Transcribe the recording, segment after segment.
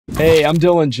Hey, I'm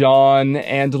DYLANJOHN,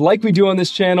 and like we do on this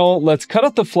channel, let's cut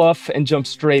out the fluff and jump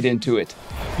straight into it.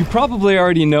 You probably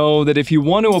already know that if you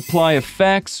want to apply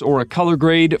effects or a color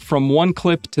grade from one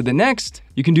clip to the next,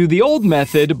 you can do the old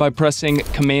method by pressing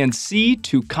Command-C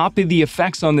to copy the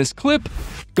effects on this clip,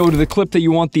 go to the clip that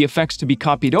you want the effects to be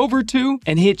copied over to,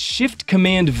 and hit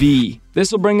Shift-Command-V.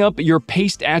 This will bring up your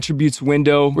Paste Attributes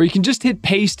window, where you can just hit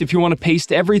Paste if you want to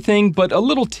paste everything, but a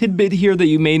little tidbit here that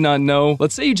you may not know.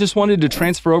 Let's say you just wanted to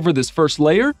transfer over this first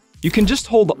layer. You can just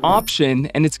hold Option,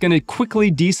 and it's going to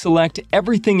quickly deselect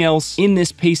everything else in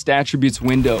this Paste Attributes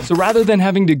window. So rather than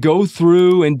having to go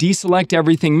through and deselect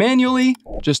everything manually,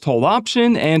 just hold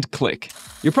Option and click.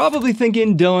 You're probably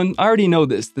thinking, Dylan, I already know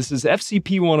this. This is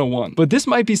FCP 101. But this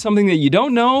might be something that you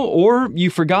don't know, or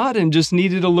you forgot and just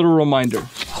needed a little reminder.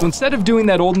 So instead of doing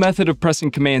that old method of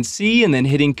pressing Command-C and then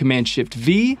hitting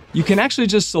Command-Shift-V, you can actually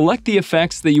just select the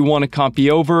effects that you want to copy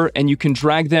over, and you can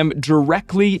drag them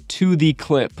directly to the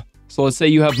clip. So let's say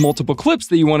you have multiple clips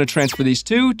that you want to transfer these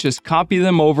to, just copy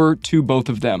them over to both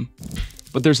of them.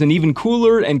 But there's an even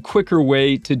cooler and quicker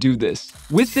way to do this.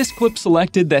 With this clip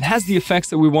selected that has the effects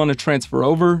that we want to transfer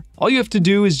over, all you have to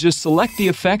do is just select the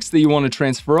effects that you want to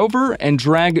transfer over and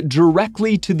drag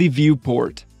directly to the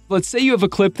viewport. Let's say you have a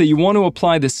clip that you want to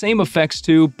apply the same effects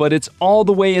to, but it's all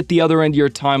the way at the other end of your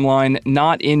timeline,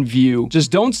 not in view.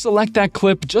 Just don't select that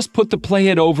clip, just put the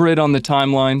playhead over it on the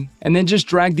timeline, and then just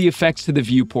drag the effects to the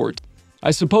viewport. I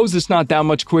suppose it's not that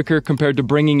much quicker compared to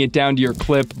bringing it down to your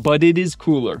clip, but it is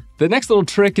cooler. The next little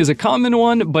trick is a common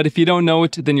one, but if you don't know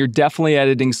it, then you're definitely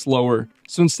editing slower.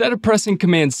 So instead of pressing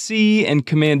Command-C and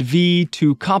Command-V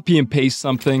to copy and paste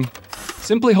something,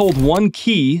 simply hold one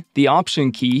key, the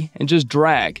Option key, and just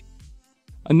drag.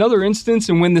 Another instance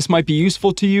in when this might be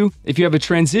useful to you, if you have a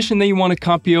transition that you want to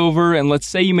copy over, and let's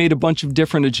say you made a bunch of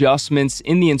different adjustments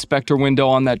in the inspector window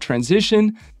on that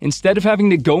transition, instead of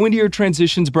having to go into your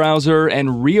transitions browser and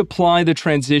reapply the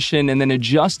transition and then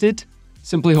adjust it,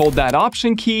 simply hold that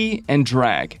Option key and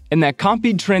drag. And that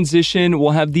copied transition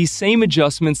will have these same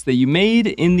adjustments that you made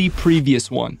in the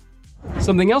previous one.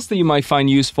 Something else that you might find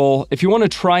useful, if you want to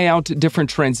try out different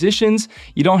transitions,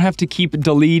 you don't have to keep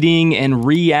deleting and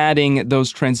re-adding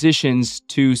those transitions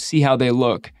to see how they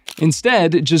look.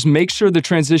 Instead, just make sure the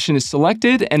transition is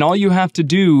selected, and all you have to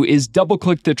do is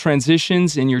double-click the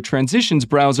transitions in your transitions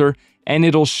browser, and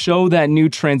it'll show that new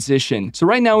transition. So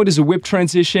right now it is a whip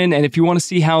transition, and if you want to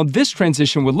see how this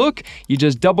transition would look, you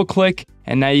just double-click,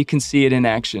 and now you can see it in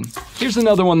action. Here's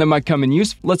another one that might come in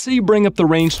use. Let's say you bring up the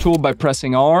range tool by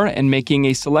pressing R and making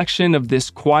a selection of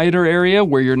this quieter area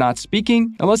where you're not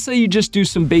speaking. And let's say you just do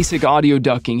some basic audio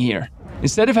ducking here.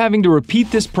 Instead of having to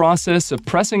repeat this process of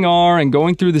pressing R and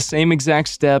going through the same exact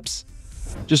steps,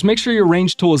 just make sure your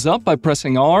range tool is up by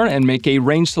pressing R and make a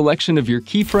range selection of your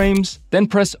keyframes. Then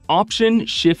press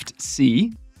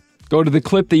Option-Shift-C. Go to the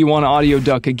clip that you want to audio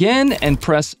duck again and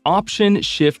press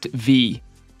Option-Shift-V.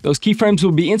 Those keyframes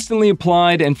will be instantly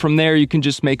applied, and from there you can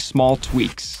just make small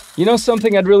tweaks. You know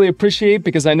something I'd really appreciate,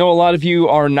 because I know a lot of you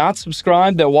are not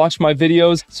subscribed that watch my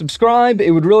videos. Subscribe, it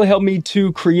would really help me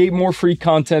to create more free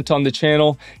content on the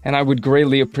channel, and I would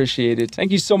greatly appreciate it.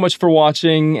 Thank you so much for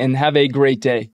watching, and have a great day.